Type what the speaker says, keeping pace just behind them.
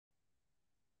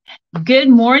Good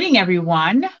morning,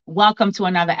 everyone. Welcome to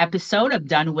another episode of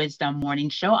Dunn Wisdom Morning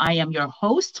Show. I am your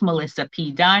host, Melissa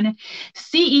P. Dunn,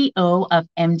 CEO of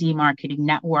MD Marketing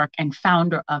Network and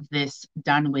founder of this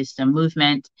Dunn Wisdom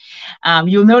movement.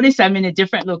 You'll notice I'm in a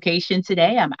different location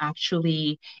today. I'm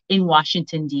actually in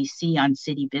Washington, D.C. on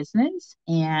city business,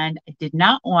 and I did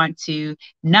not want to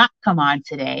not come on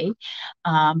today,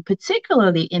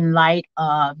 particularly in light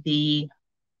of the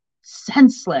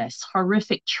senseless,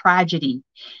 horrific tragedy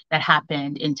that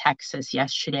happened in Texas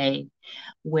yesterday,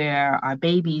 where our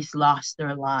babies lost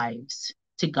their lives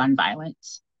to gun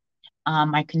violence.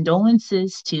 My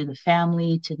condolences to the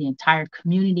family, to the entire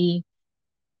community.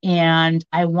 And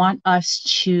I want us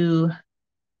to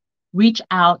reach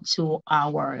out to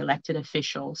our elected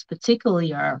officials,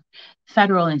 particularly our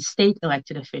federal and state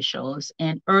elected officials,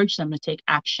 and urge them to take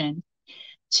action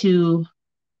to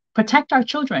protect our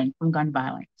children from gun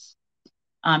violence.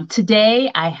 Today,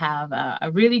 I have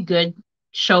a really good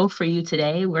show for you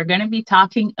today. We're going to be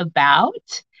talking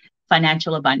about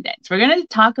financial abundance. We're going to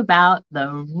talk about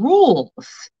the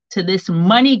rules to this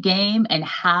money game and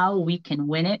how we can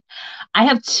win it. I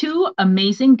have two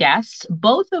amazing guests,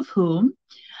 both of whom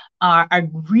are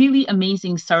really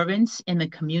amazing servants in the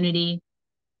community,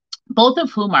 both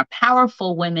of whom are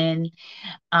powerful women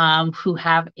who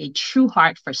have a true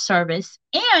heart for service.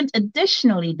 And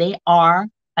additionally, they are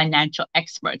financial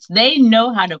experts. They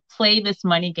know how to play this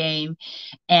money game,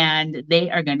 and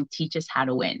they are going to teach us how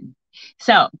to win.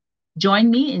 So join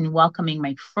me in welcoming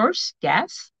my first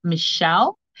guest,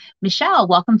 Michelle. Michelle,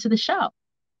 welcome to the show.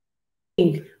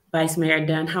 Vice Mayor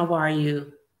Dunn, how are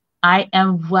you? I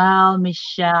am well,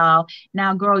 Michelle.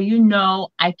 Now, girl, you know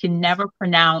I can never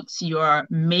pronounce your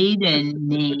maiden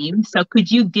name. So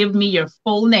could you give me your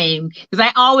full name? Because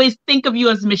I always think of you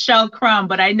as Michelle Crum,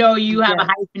 but I know you have a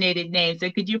hyphenated name.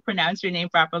 So could you pronounce your name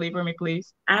properly for me,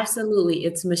 please? Absolutely.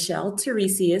 It's Michelle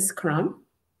Theresias Crum.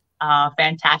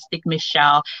 Fantastic,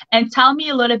 Michelle. And tell me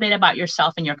a little bit about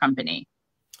yourself and your company.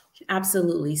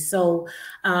 Absolutely. So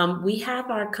we have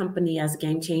our company as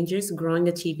Game Changers, Growing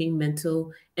Achieving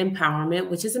Mental Empowerment,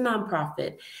 which is a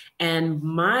nonprofit. And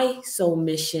my sole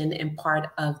mission and part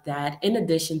of that, in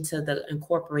addition to the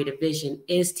incorporated vision,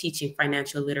 is teaching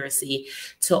financial literacy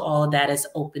to all that is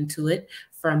open to it,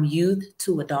 from youth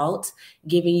to adult,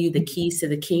 giving you the keys to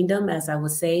the kingdom, as I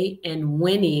would say, and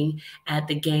winning at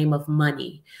the game of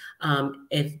money.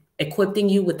 Equipping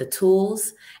you with the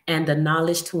tools and the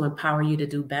knowledge to empower you to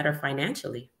do better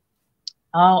financially.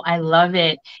 Oh, I love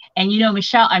it. And, you know,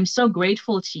 Michelle, I'm so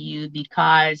grateful to you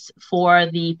because for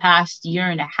the past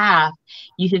year and a half,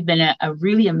 you have been a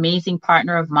really amazing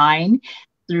partner of mine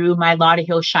through my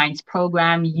Lauderhill Shines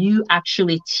program. You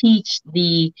actually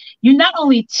you not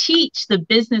only teach the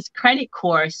business credit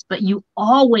course, but you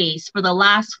always, for the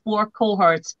last 4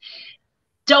 cohorts,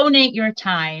 donate your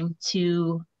time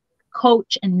to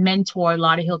coach and mentor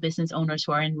Lauderhill business owners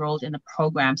who are enrolled in the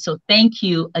program. So thank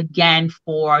you again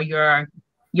for your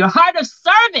heart of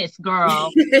service,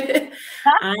 girl.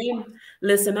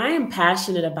 Listen, I am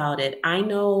passionate about it. I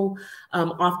know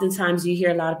oftentimes you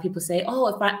hear a lot of people say, oh,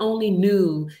 if I only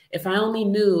knew, if I only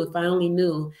knew, if I only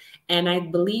knew. And I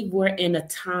believe we're in a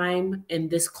time in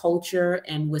this culture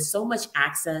and with so much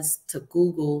access to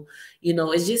Google, you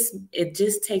know, it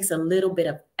just takes a little bit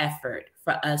of effort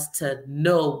for us to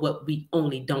know what we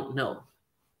only don't know.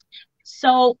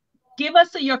 So give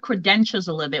us your credentials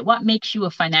a little bit. What makes you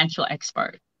a financial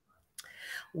expert?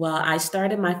 Well, I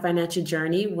started my financial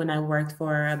journey when I worked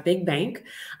for a big bank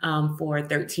for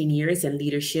 13 years in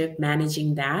leadership,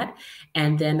 managing that.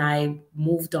 And then I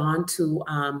moved on to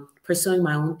pursuing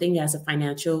my own thing as a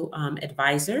financial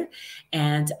advisor.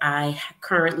 And I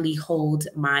currently hold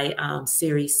my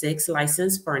Series 6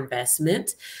 license for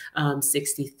investment,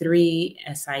 63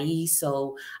 SIE.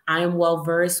 So I am well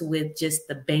versed with just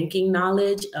the banking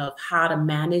knowledge of how to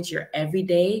manage your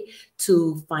everyday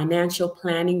to financial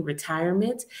planning,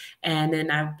 retirement. And then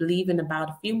I believe in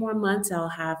about a few more months, I'll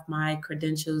have my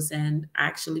credentials and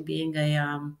actually being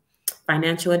a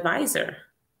financial advisor.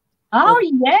 Oh,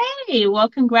 yay. Well,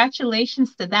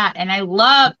 congratulations to that. And I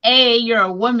love, A, you're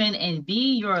a woman, and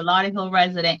B, you're a Lauderhill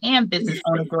resident and business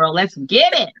owner, girl. Let's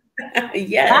get it.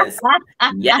 Yes.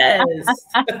 Yes.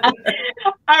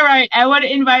 All right. I want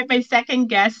to invite my second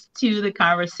guest to the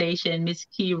conversation, Miss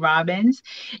Key Robbins.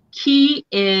 Key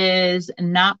is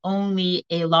not only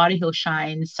a Lauderhill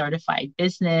Shine certified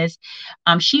business,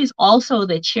 she's also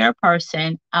the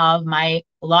chairperson of my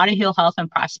Lauderhill Health and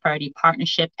Prosperity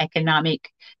Partnership Economic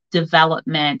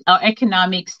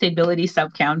Stability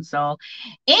Subcouncil.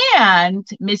 And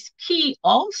Miss Key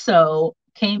also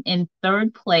came in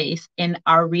third place in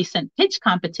our recent pitch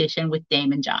competition with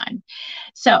Dame and John.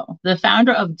 So the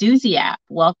founder of Doozee app,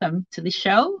 welcome to the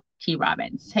show, Key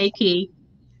Robbins. Hey, Key.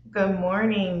 Good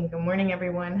morning. Good morning,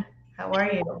 everyone. How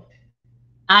are you?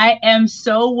 I am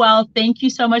so well. Thank you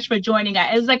so much for joining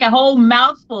us. It's like a whole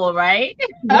mouthful, right?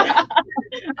 Yeah.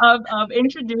 of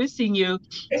introducing you.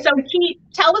 So, Key,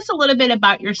 tell us a little bit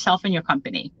about yourself and your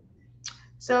company.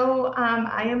 So,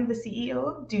 I am the CEO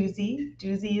of Doozee.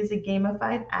 Doozee is a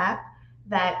gamified app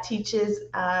that teaches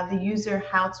the user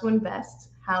how to invest,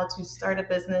 how to start a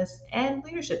business, and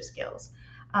leadership skills.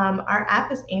 Our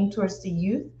app is aimed towards the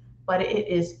youth, but it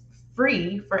is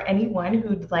free for anyone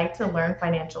who'd like to learn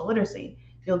financial literacy.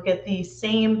 You'll get the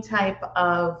same type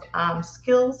of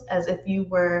skills as if you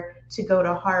were to go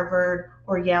to Harvard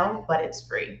or Yale, but it's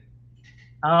free.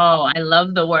 Oh, I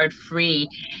love the word free.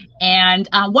 And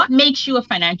what makes you a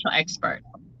financial expert?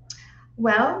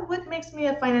 Well, what makes me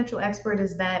a financial expert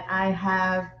is that I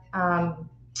have,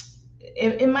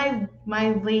 in my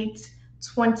late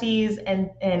 20s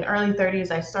and early 30s,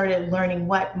 I started learning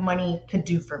what money could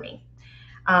do for me.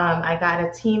 I got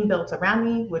a team built around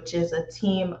me, which is a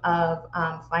team of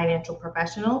financial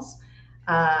professionals,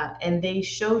 and they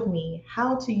showed me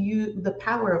how to use the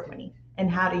power of money and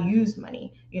how to use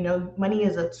money. You know, money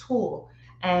is a tool,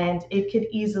 and it could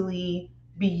easily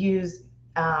be used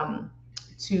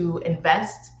to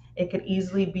invest. It could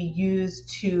easily be used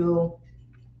to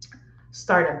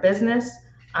start a business.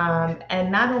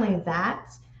 And not only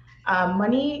that,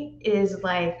 money is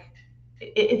like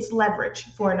it's leverage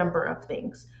for a number of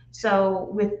things. So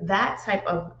with that type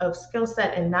of skill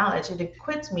set and knowledge, it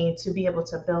equipped me to be able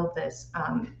to build this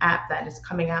app that is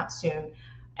coming out soon.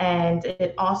 And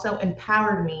it also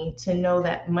empowered me to know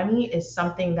that money is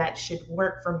something that should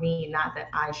work for me, not that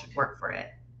I should work for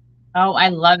it. Oh, I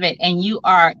love it. And you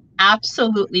are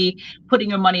absolutely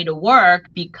putting your money to work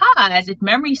because if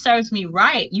memory serves me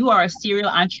right, you are a serial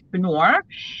entrepreneur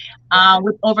Yeah.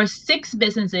 with over 6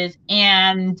 businesses.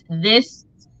 And this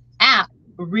app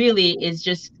really is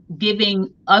just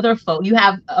giving other folk, you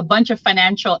have a bunch of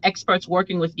financial experts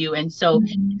working with you. And so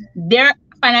Mhm. their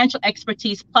financial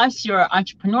expertise plus your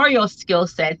entrepreneurial skill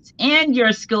sets and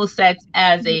your skill sets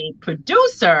as a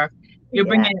producer, you're Yeah.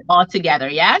 bringing it all together.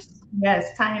 Yes?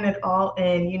 Yes, tying it all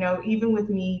in. You know, even with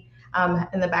me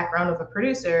in the background of a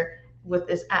producer, with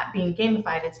this app being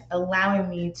gamified, it's allowing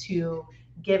me to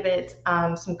give it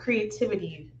some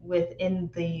creativity within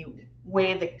the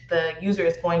way that the user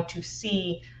is going to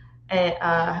see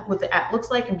what the app looks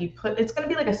like and be put. It's going to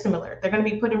be like a similar. They're going to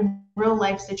be put in real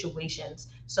life situations,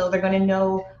 so they're going to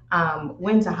know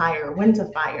when to hire, when to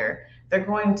fire. They're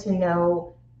going to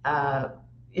know.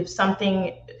 If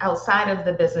something outside of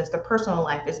the business, their personal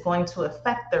life is going to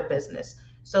affect their business.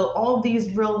 So all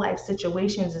these real life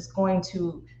situations is going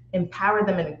to empower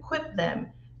them and equip them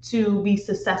to be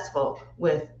successful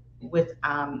with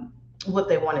what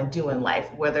they want to do in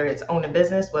life, whether it's own a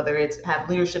business, whether it's have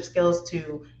leadership skills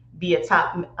to be a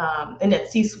top in that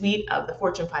C-suite of the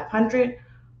Fortune 500,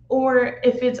 or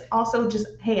if it's also just,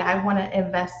 hey, I want to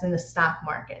invest in the stock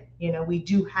market. You know, we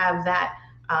do have that.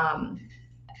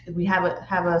 We have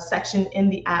a section in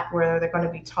the app where they're going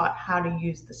to be taught how to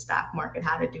use the stock market,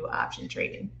 how to do option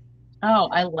trading. Oh,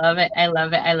 I love it. I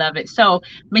love it. I love it. So,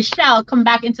 Michelle, come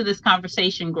back into this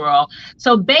conversation, girl.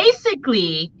 So,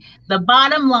 basically, the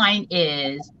bottom line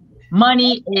is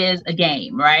money is a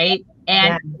game, right?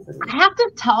 And Yeah. I have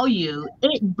to tell you,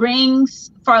 it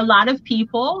brings, for a lot of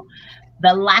people,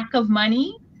 the lack of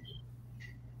money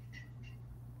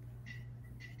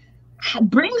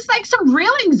brings like some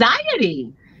real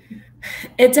anxiety.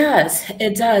 It does.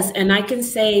 It does. And I can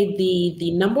say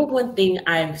the number one thing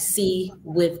I see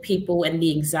with people and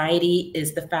the anxiety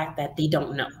is the fact that they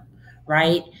don't know,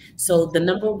 right? So the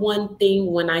number one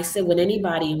thing when I sit with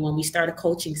anybody when we start a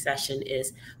coaching session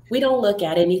is we don't look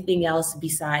at anything else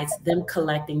besides them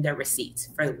collecting their receipts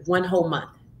for one whole month,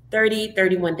 30,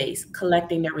 31 days,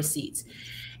 collecting their receipts.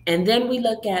 And then we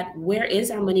look at where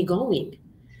is our money going?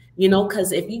 You know,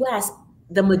 because if you ask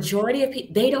the majority of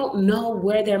people, they don't know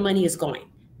where their money is going.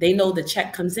 They know the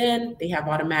check comes in, they have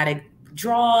automatic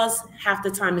draws, half the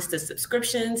time it's the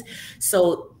subscriptions.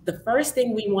 So the first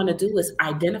thing we want to do is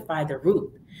identify the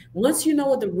root. Once you know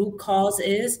what the root cause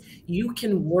is, you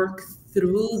can work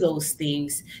through those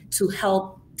things to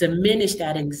help diminish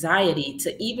that anxiety,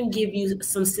 to even give you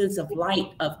some sense of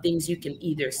light of things you can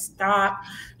either stop,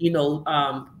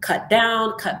 cut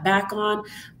down, cut back on.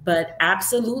 But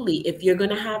absolutely, if you're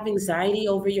going to have anxiety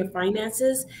over your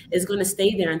finances, it's going to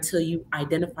stay there until you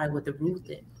identify what the root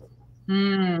is.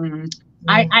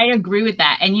 I agree with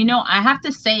that. And, I have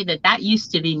to say that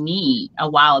used to be me a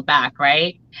while back,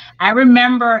 right? I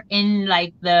remember in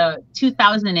like the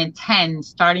 2010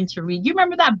 starting to read. You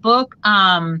remember that book,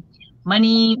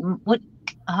 Money, what,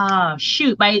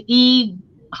 shoot, by E.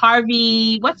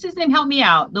 Harvey, what's his name? Help me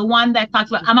out. The one that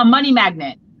talks about, I'm a money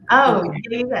magnet. Oh,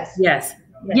 yes. Yes.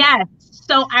 Yes.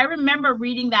 So I remember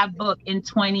reading that book in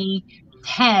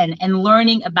 2010 and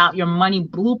learning about your money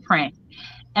blueprint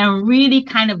and really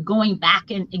kind of going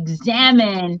back and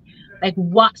examine like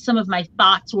what some of my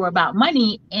thoughts were about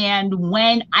money. And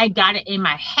when I got it in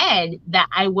my head that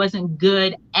I wasn't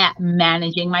good at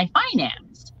managing my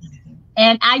finance.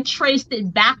 And I traced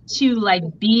it back to like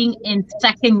being in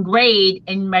second grade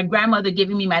and my grandmother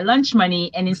giving me my lunch money.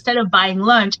 And instead of buying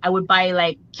lunch, I would buy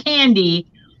like candy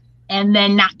and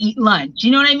then not eat lunch.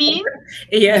 You know what I mean?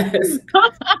 Yes.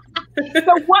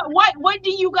 So what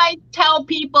do you guys tell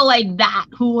people like that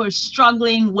who are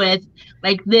struggling with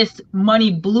like this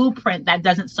money blueprint that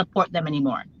doesn't support them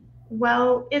anymore?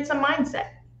 Well, it's a mindset.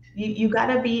 You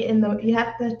gotta be you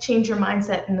have to change your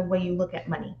mindset in the way you look at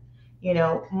money.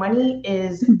 Money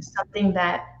is something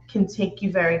that can take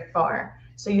you very far.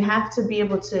 So you have to be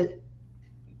able to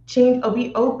change or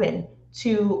be open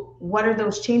to what are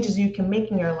those changes you can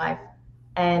make in your life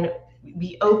and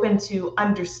be open to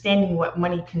understanding what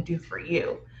money can do for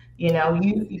you.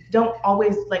 You don't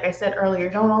always, like I said earlier,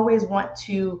 don't always want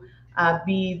to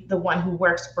be the one who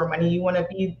works for money. You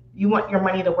want your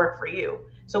money to work for you.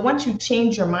 So once you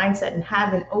change your mindset and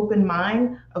have an open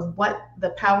mind of what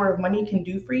the power of money can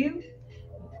do for you,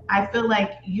 I feel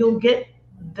like you'll get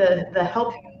the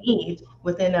help you need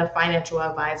within a financial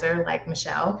advisor like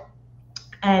Michelle.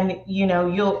 And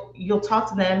you'll talk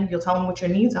to them, you'll tell them what your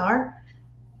needs are,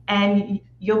 and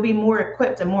you'll be more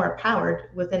equipped and more empowered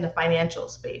within the financial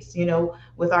space.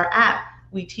 With our app,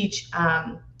 we teach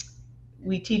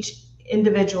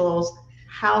individuals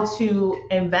how to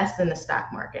invest in the stock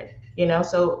market.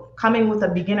 So coming with a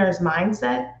beginner's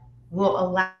mindset will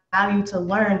allow you to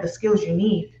learn the skills you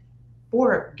need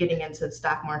for getting into the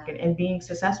stock market and being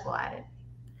successful at it.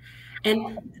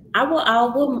 And I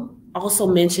will also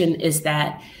mention is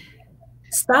that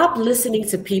stop listening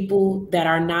to people that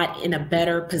are not in a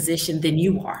better position than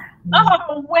you are.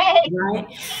 Oh, wait. Right?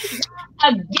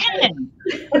 Again.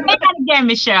 Say that again,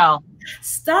 Michelle.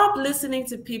 Stop listening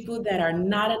to people that are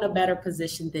not in a better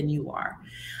position than you are.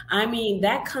 I mean,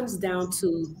 that comes down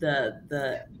to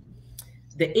the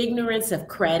ignorance of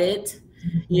credit.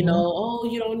 Oh,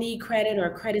 you don't need credit or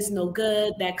credit's no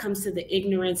good. That comes to the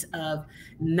ignorance of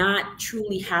not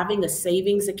truly having a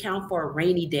savings account for a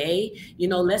rainy day.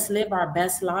 Let's live our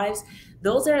best lives.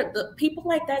 Those are the people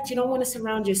like that you don't want to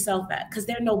surround yourself at, because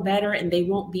they're no better and they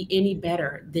won't be any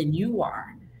better than you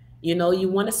are. You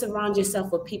want to surround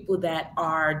yourself with people that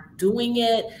are doing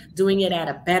it at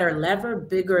a better level,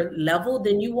 bigger level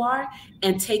than you are,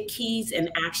 and take keys and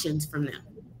actions from them.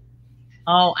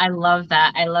 Oh, I love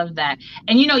that. I love that.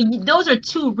 And, those are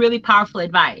two really powerful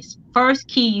advice. First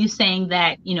key, you saying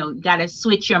that, got to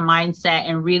switch your mindset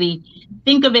and really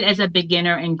think of it as a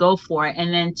beginner and go for it.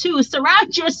 And then two,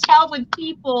 surround yourself with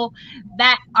people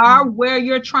that are where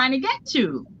you're trying to get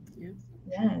to.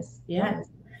 Yes.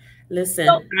 Listen,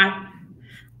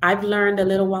 I've learned a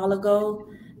little while ago,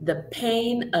 the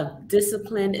pain of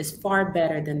discipline is far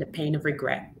better than the pain of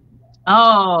regret.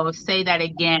 Oh, say that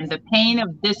again. The pain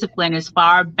of discipline is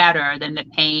far better than the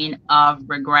pain of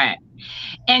regret.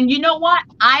 And you know what?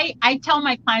 I tell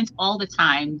my clients all the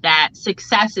time that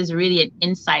success is really an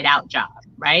inside out job,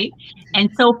 right? And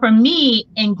so for me,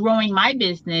 in growing my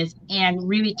business and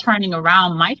really turning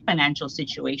around my financial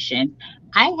situation,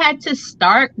 I had to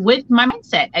start with my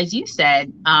mindset, as you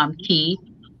said, Key.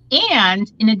 And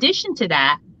in addition to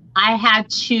that, I had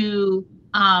to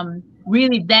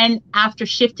really then, after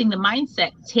shifting the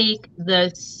mindset, take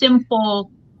the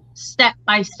simple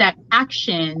step-by-step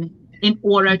action in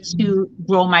order to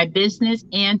grow my business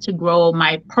and to grow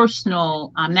my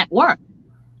personal net worth.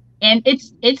 And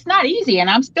it's not easy, and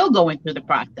I'm still going through the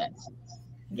process.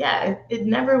 Yeah, it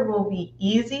never will be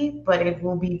easy, but it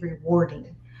will be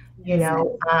rewarding.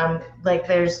 Like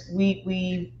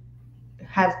we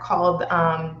have called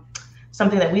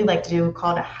something that we like to do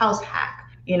called a house hack.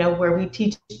 Where we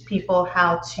teach people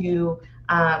how to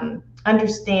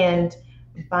understand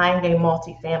buying a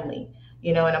multifamily.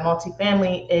 And a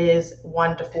multifamily is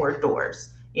 1 to 4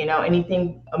 doors.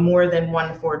 Anything more than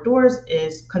 1 to 4 doors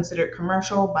is considered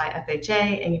commercial by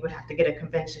FHA, and you would have to get a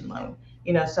convention loan.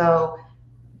 So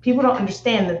people don't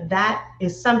understand that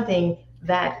is something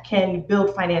that can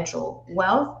build financial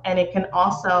wealth, and it can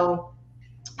also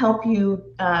help you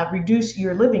reduce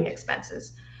your living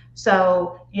expenses.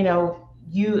 So,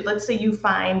 let's say you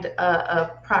find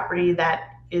a property that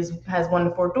has 1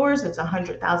 to 4 doors, it's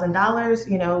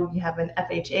 $100,000. You have an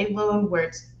FHA loan where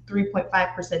it's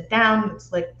 3.5% down,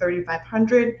 it's like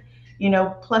 3,500.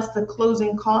 Plus the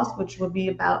closing cost, which would be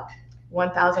about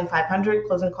 1,500.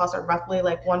 Closing costs are roughly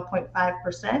like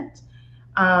 1.5%.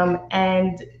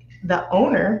 And the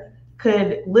owner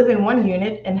could live in one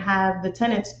unit and have the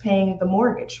tenants paying the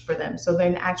mortgage for them. So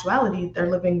then in actuality, they're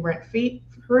living rent-free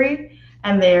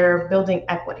and they're building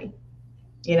equity.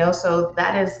 So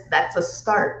that's a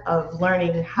start of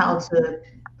learning how to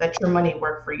let your money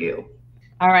work for you.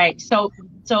 All right. So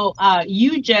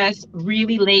you just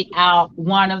really laid out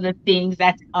one of the things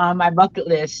that's on my bucket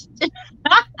list.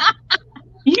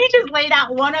 You just laid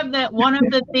out one of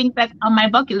the things that's on my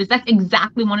bucket list. That's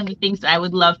exactly one of the things that I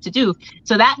would love to do.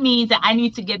 So that means that I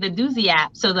need to get the Doozee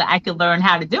app so that I could learn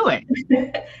how to do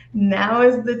it. Now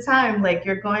is the time. Like,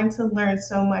 you're going to learn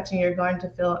so much and you're going to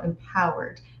feel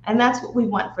empowered. And that's what we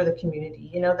want for the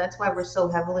community. That's why we're so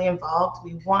heavily involved.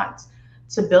 We want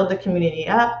to build the community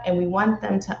up, and we want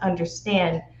them to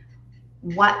understand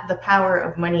what the power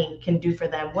of money can do for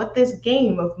them, what this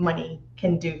game of money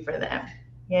can do for them,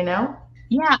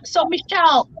 Yeah. So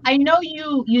Michelle, I know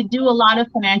you do a lot of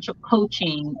financial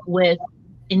coaching with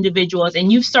individuals,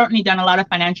 and you've certainly done a lot of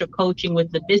financial coaching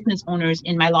with the business owners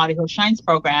in my Lauderdale Shines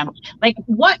program. Like,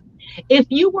 what if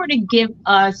you were to give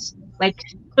us like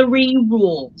 3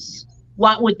 rules,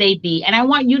 what would they be? And I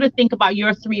want you to think about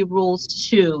your 3 rules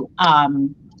too,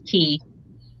 Key.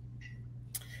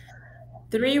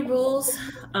 3 rules,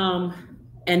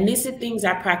 and these are things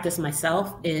I practice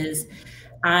myself, is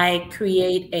I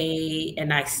create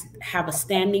and I have a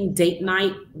standing date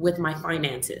night with my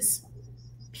finances,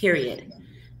 period.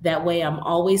 That way I'm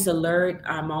always alert.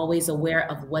 I'm always aware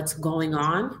of what's going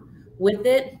on with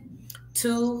it.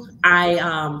 2,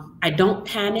 I don't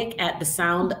panic at the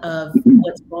sound of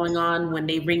what's going on when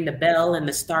they ring the bell in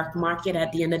the stock market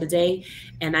at the end of the day.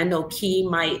 And I know Key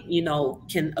might,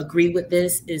 can agree with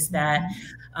this, is that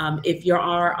if you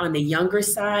are on the younger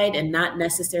side and not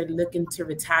necessarily looking to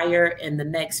retire in the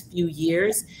next few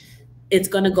years, it's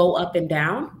going to go up and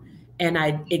down. And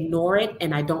I ignore it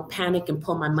and I don't panic and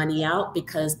pull my money out,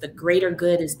 because the greater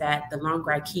good is that the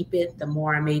longer I keep it, the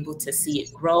more I'm able to see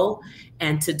it grow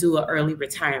and to do an early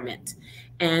retirement.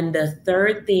 And the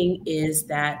 3rd thing is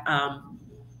that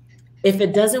if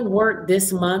it doesn't work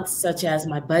this month, such as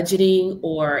my budgeting,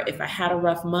 or if I had a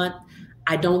rough month,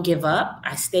 I don't give up.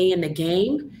 I stay in the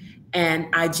game and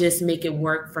I just make it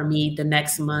work for me the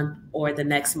next month or the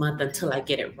next month until I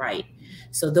get it right.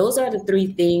 So those are the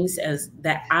 3 things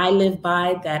that I live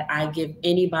by, that I give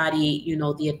anybody,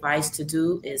 the advice to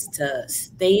do, is to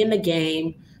stay in the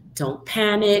game, don't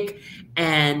panic,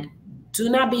 and do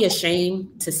not be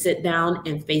ashamed to sit down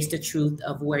and face the truth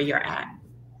of where you're at.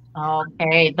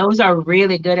 Okay, those are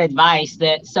really good advice.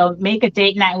 So make a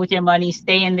date night with your money,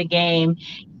 stay in the game,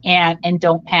 and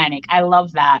don't panic. I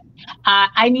love that.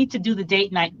 I need to do the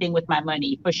date night thing with my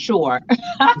money for sure.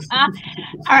 All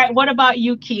right. What about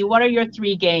you, Key? What are your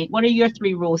 3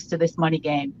 rules to this money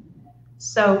game?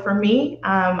 So for me,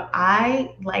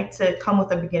 I like to come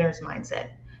with a beginner's mindset.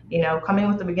 Coming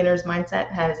with a beginner's mindset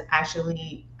has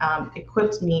actually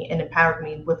equipped me and empowered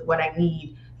me with what I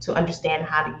need to understand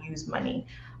how to use money.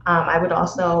 I would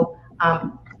also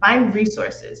find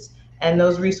resources. And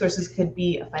those resources could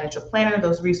be a financial planner.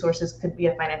 Those resources could be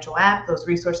a financial app. Those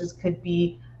resources could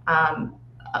be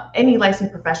any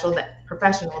licensed professional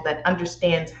that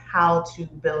understands how to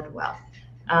build wealth.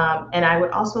 And I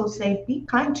would also say, be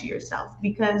kind to yourself,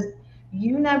 because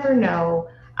you never know.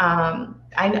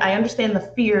 I understand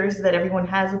the fears that everyone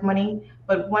has of money,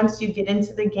 but once you get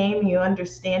into the game and you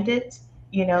understand it,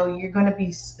 you're going to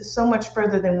be so much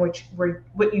further than what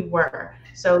you were.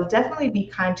 So definitely be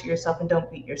kind to yourself and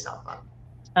don't beat yourself up.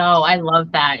 Oh, I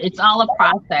love that. It's all a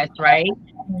process, right?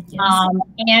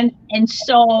 Yes. And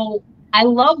so I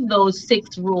love those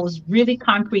 6 rules, really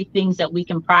concrete things that we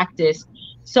can practice.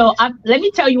 So let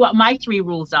me tell you what my 3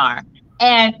 rules are,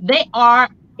 and they are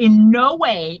in no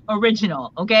way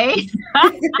original. Okay.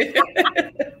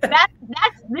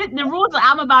 That's the rules that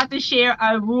I'm about to share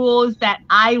are rules that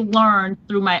I learned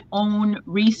through my own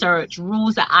research,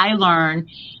 rules that I learned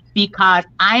because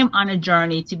I'm on a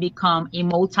journey to become a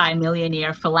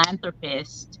multi-millionaire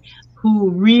philanthropist who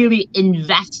really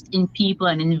invests in people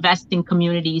and invest in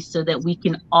communities so that we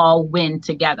can all win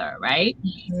together, right?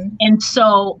 Mm-hmm. And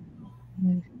so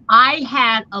I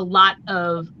had a lot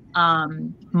of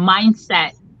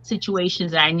mindset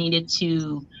situations that I needed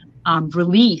to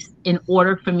release in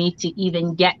order for me to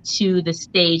even get to the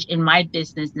stage in my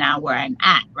business now where I'm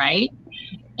at, right?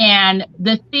 And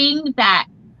the thing that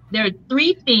there are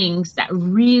three things that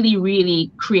really,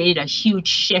 really created a huge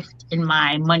shift in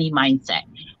my money mindset.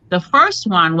 The first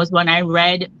one was when I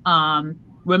read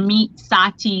Ramit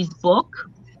Sethi's book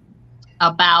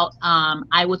about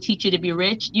I Will Teach You to Be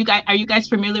Rich. Are you guys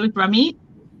familiar with Ramit?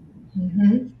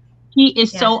 Mm-hmm. He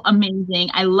is Yes. so amazing.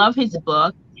 I love his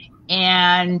book.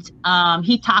 And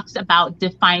he talks about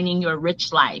defining your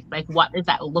rich life. Like, what does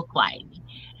that look like?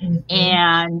 Mm-hmm.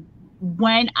 And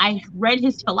when I read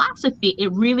his philosophy,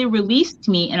 it really released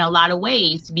me in a lot of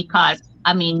ways because,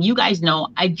 I mean, you guys know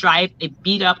I drive a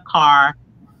beat up car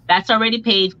that's already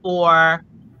paid for.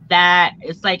 That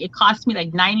it's like it costs me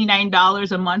like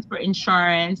 $99 a month for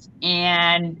insurance,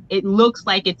 and it looks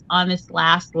like it's on its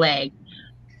last leg.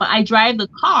 But I drive the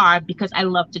car because I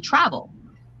love to travel.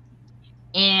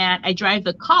 And I drive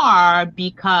the car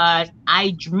because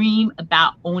I dream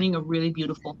about owning a really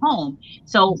beautiful home.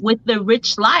 So with the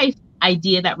rich life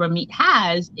idea that Ramit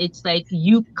has, it's like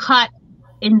you cut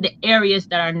in the areas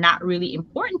that are not really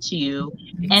important to you.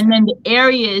 And then the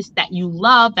areas that you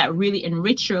love that really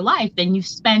enrich your life, then you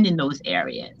spend in those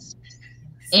areas.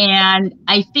 And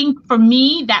I think for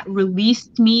me, that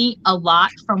released me a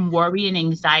lot from worry and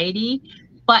anxiety.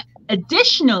 But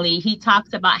additionally, he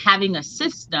talks about having a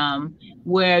system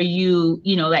where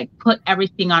like put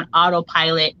everything on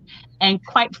autopilot. And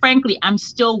quite frankly, I'm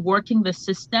still working the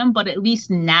system, but at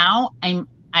least now I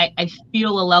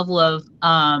feel a level of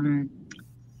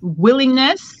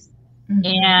willingness. Mm-hmm.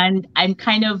 And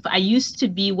I used to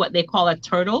be what they call a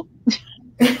turtle.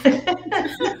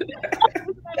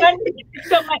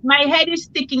 So my head is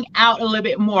sticking out a little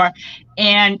bit more.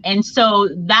 And so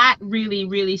that really,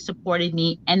 really supported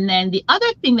me. And then the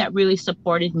other thing that really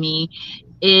supported me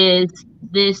is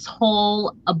this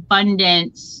whole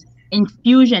abundance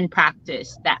infusion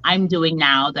practice that I'm doing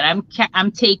now, that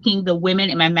I'm taking the women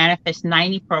in my Manifest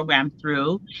 90 program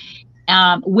through,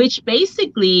 which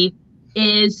basically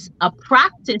is a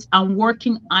practice on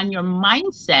working on your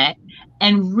mindset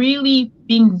and really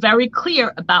being very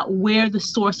clear about where the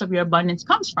source of your abundance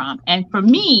comes from. And for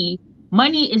me,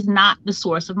 money is not the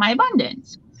source of my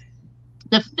abundance.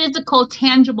 The physical,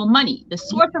 tangible money, the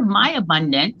source of my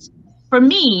abundance for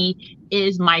me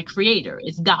is my creator,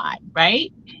 is God,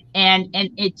 right? And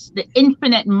it's the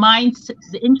infinite mind,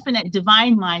 the infinite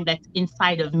divine mind that's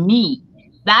inside of me.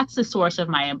 That's the source of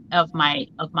my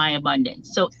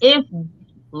abundance. So if,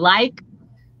 like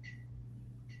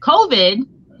COVID,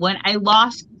 when I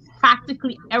lost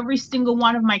practically every single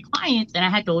one of my clients and I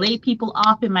had to lay people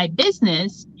off in my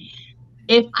business,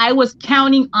 if I was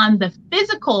counting on the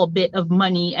physical bit of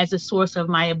money as a source of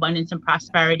my abundance and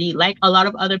prosperity, like a lot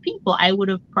of other people, I would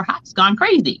have perhaps gone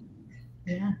crazy.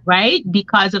 Yeah. Right?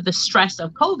 Because of the stress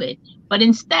of COVID. But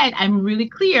instead, I'm really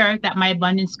clear that my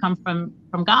abundance comes from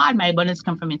God. My abundance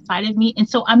comes from inside of me. And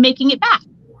so I'm making it back.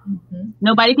 Mm-hmm.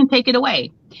 Nobody can take it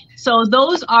away. So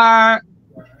those are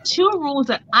two rules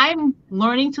that I'm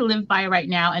learning to live by right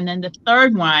now. And then the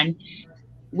third one,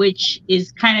 which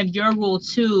is kind of your rule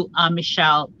too,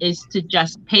 Michelle, is to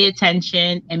just pay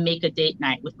attention and make a date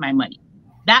night with my money.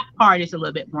 That part is a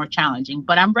little bit more challenging,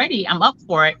 but I'm ready. I'm up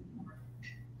for it.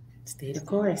 Stay the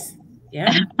course.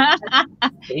 Yeah.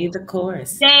 Stay the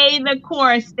course. Stay the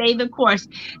course. Stay the course.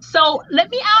 So let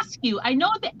me ask you, I know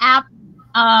the app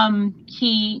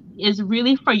key is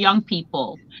really for young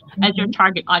people as your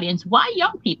target audience. Why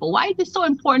young people? Why is it so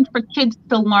important for kids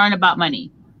to learn about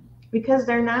money? Because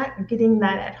they're not getting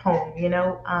that at home.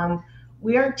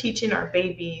 We are teaching our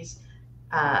babies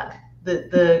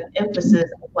the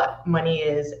emphasis of what money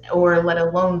is, or let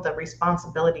alone the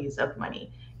responsibilities of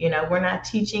money. We're not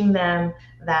teaching them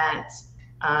that,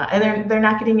 and they're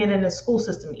not getting it in the school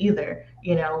system either,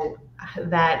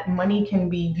 that money can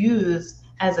be used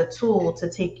as a tool to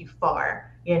take you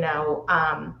far.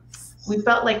 We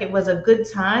felt like it was a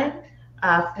good time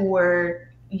for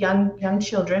young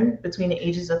children between the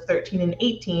ages of 13 and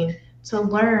 18 to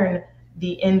learn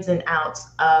the ins and outs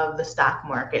of the stock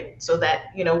market, so that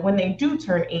when they do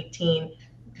turn 18,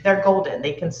 they're golden.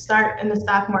 They can start in the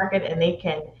stock market and they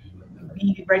can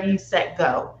be ready, set,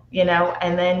 go.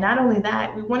 And then not only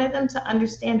that, we wanted them to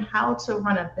understand how to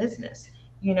run a business,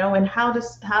 and how to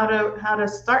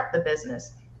start the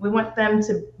business. We want them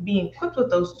to be equipped with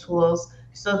those tools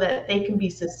so that they can be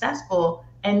successful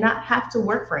and not have to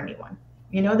work for anyone.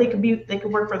 They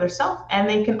could work for themselves, and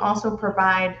they can also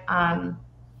provide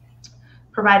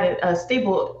a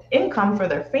stable income for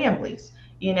their families.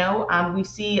 We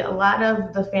see a lot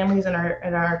of the families in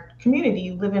our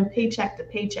community living paycheck to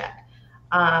paycheck,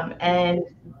 and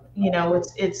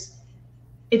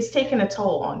it's taken a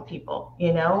toll on people.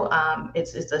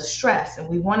 It's a stress, and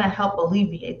we want to help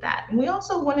alleviate that. And we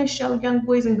also want to show young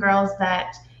boys and girls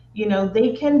that you know,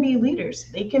 they can be leaders.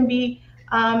 They can be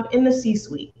in the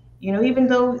C-suite. You know, even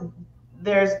though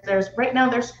there's right now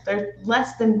there's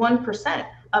less than 1%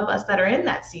 of us that are in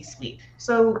that C-suite.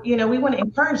 So, you know, we want to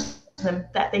encourage them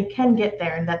that they can get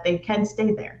there and that they can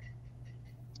stay there.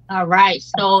 All right.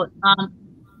 So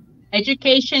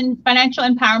education, financial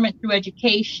empowerment through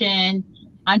education,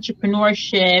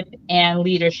 entrepreneurship, and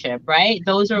leadership, right?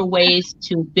 Those are ways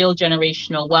to build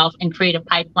generational wealth and create a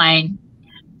pipeline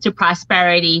to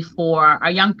prosperity for our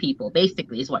young people,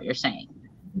 basically, is what you're saying.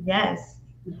 Yes.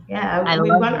 Yeah. We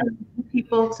love want that. our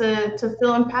people to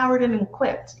feel empowered and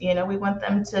equipped. You know, we want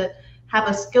them to have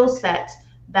a skill set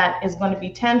that is going to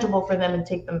be tangible for them and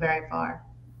take them very far.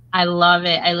 I love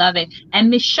it. I love it. And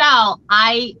Michelle,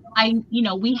 you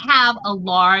know, we have a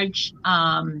large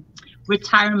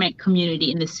retirement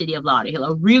community in the city of Lauderhill,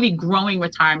 a really growing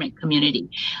retirement community.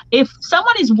 If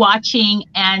someone is watching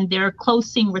and they're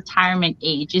closing retirement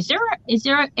age, is there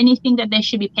anything that they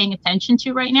should be paying attention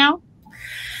to right now?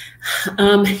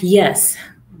 Yes.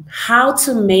 How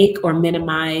to make or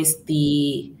minimize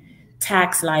the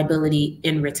tax liability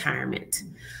in retirement.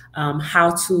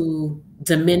 How to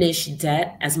diminish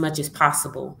debt as much as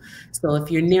possible. So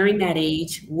if you're nearing that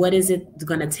age, what is it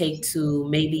going to take to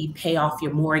maybe pay off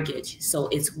your mortgage? So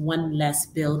it's one less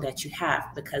bill that you have,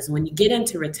 because when you get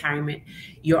into retirement,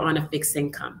 you're on a fixed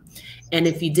income. And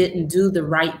if you didn't do the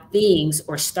right things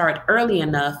or start early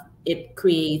enough, it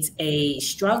creates a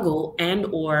struggle and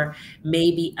or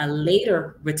maybe a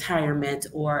later retirement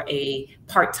or a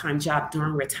part-time job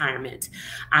during retirement.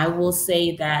 I will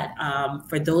say that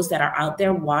for those that are out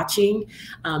there watching,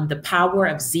 The Power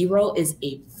of Zero is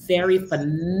a very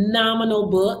phenomenal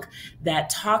book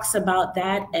that talks about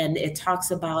that. And it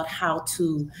talks about how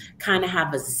to kind of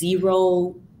have a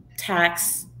zero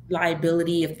tax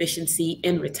liability efficiency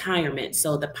in retirement.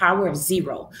 So The Power of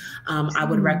Zero, I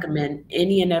would recommend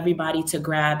any and everybody to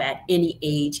grab at any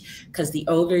age, because the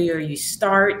earlier you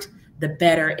start, the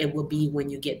better it will be when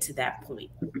you get to that point.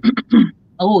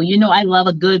 Oh, you know, I love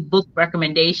a good book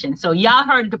recommendation. So y'all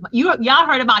heard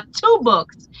about 2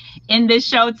 books in this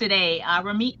show today.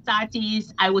 Ramit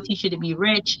Sathi's I Will Teach You to Be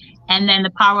Rich, and then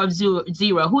The Power of Zero.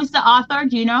 Who's the author?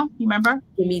 Do you know? You remember?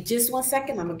 Give me just 1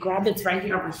 second. I'm gonna grab it right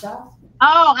here on my shelf.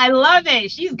 Oh, I love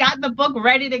it. She's got the book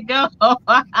ready to go.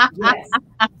 Yes.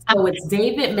 So it's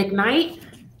David McKnight.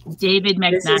 David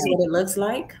McKnight. This is what it looks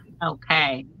like.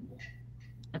 Okay.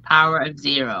 The Power of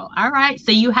Zero. All right.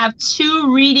 So you have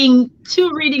two reading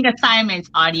assignments,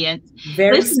 audience.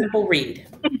 Very simple read.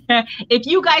 If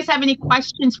you guys have any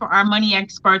questions for our money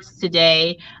experts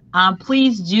today,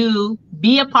 please do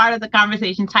be a part of the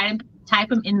conversation. Type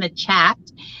them in the chat.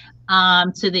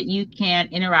 So that you can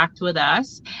interact with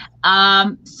us.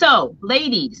 So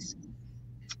ladies,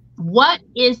 what's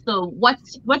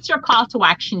your call to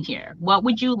action here? What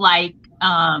would you like,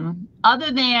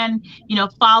 other than, you know,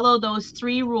 follow those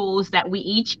 3 rules that we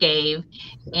each gave,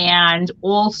 and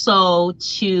also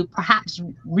to perhaps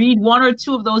read 1 or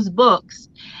 2 of those books?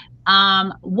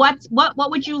 What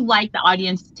would you like the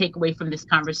audience to take away from this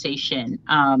conversation?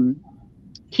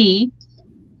 Key?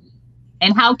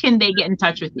 And how can they get in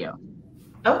touch with you?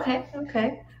 Okay.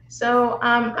 So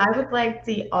I would like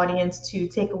the audience to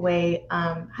take away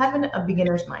having a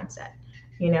beginner's mindset,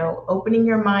 you know, opening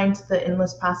your mind to the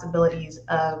endless possibilities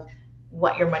of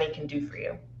what your money can do for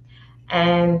you.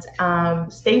 And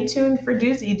stay tuned for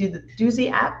Doozee. The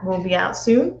Doozee app will be out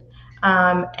soon.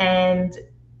 And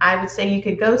I would say you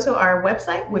could go to our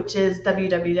website, which is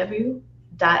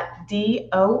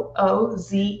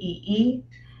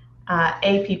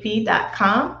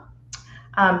www.doozeeapp.com.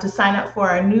 To sign up for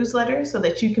our newsletter so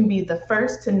that you can be the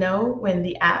first to know when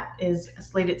the app is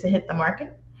slated to hit the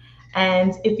market.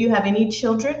 And if you have any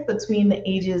children between the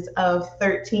ages of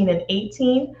 13 and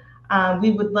 18,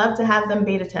 we would love to have them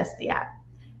beta test the app.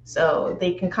 So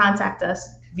they can contact us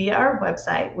via our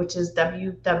website, which is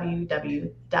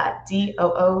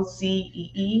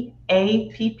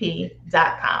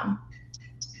www.doozeeapp.com.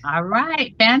 All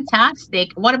right,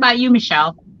 fantastic. What about you,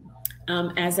 Michelle?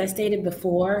 As I stated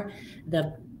before,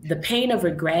 the pain of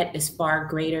regret is far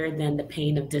greater than the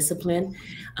pain of discipline.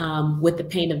 With the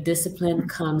pain of discipline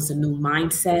comes a new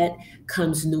mindset,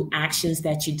 comes new actions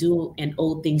that you do, and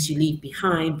old things you leave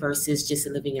behind versus just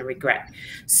living in regret.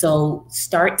 So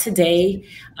start today.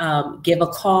 Give a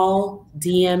call,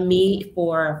 DM me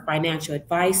for financial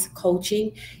advice,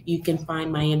 coaching. You can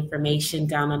find my information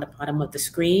down on the bottom of the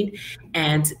screen.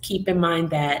 And keep in mind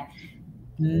that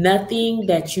Nothing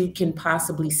that you can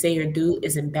possibly say or do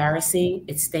is embarrassing.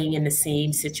 It's staying in the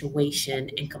same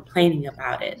situation and complaining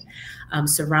about it.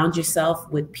 Surround yourself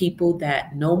with people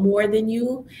that know more than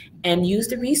you and use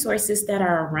the resources that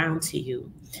are around to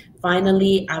you.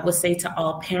 Finally, I would say to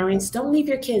all parents, don't leave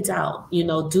your kids out. You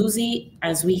know, Doozee,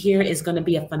 as we hear, is going to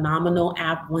be a phenomenal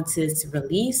app once it's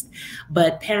released.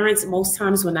 But parents, most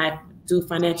times when I do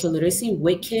financial literacy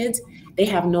with kids, they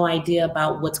have no idea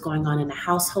about what's going on in the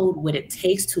household, what it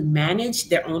takes to manage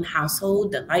their own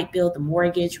household, the light bill, the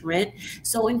mortgage, rent.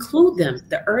 So include them.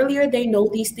 The earlier they know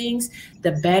these things,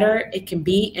 the better it can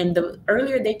be. And the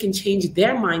earlier they can change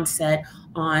their mindset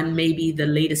on maybe the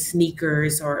latest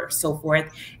sneakers or so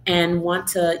forth, and want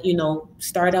to, you know,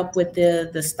 start up with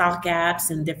the stock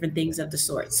apps and different things of the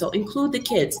sort. So include the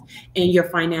kids in your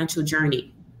financial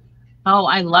journey. Oh,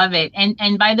 I love it.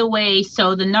 And by the way,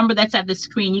 so the number that's at the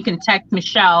screen, you can text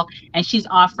Michelle, and she's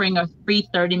offering a free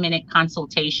 30-minute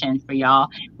consultation for y'all.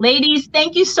 Ladies,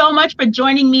 thank you so much for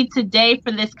joining me today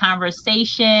for this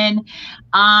conversation,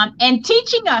 and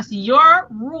teaching us your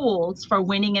rules for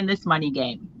winning in this money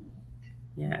game.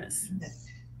 Yes.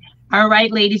 All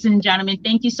right, ladies and gentlemen,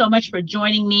 thank you so much for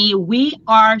joining me. We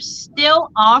are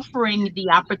still offering the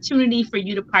opportunity for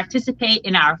you to participate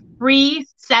in our free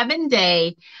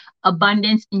 7-day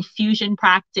abundance infusion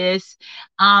practice.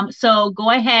 So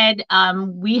go ahead.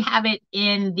 We have it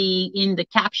in the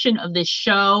caption of this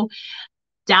show.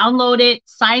 Download it,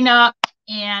 sign up,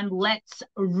 and let's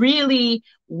really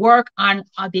work on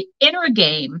the inner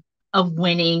game of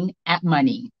winning at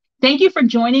money. Thank you for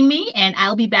joining me, and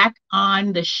I'll be back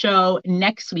on the show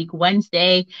next week,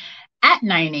 Wednesday at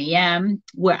 9 a.m.,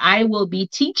 where I will be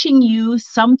teaching you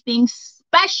something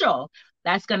special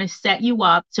that's going to set you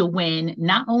up to win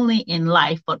not only in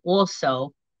life, but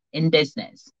also in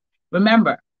business.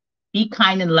 Remember, be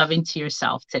kind and loving to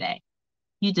yourself today.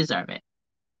 You deserve it.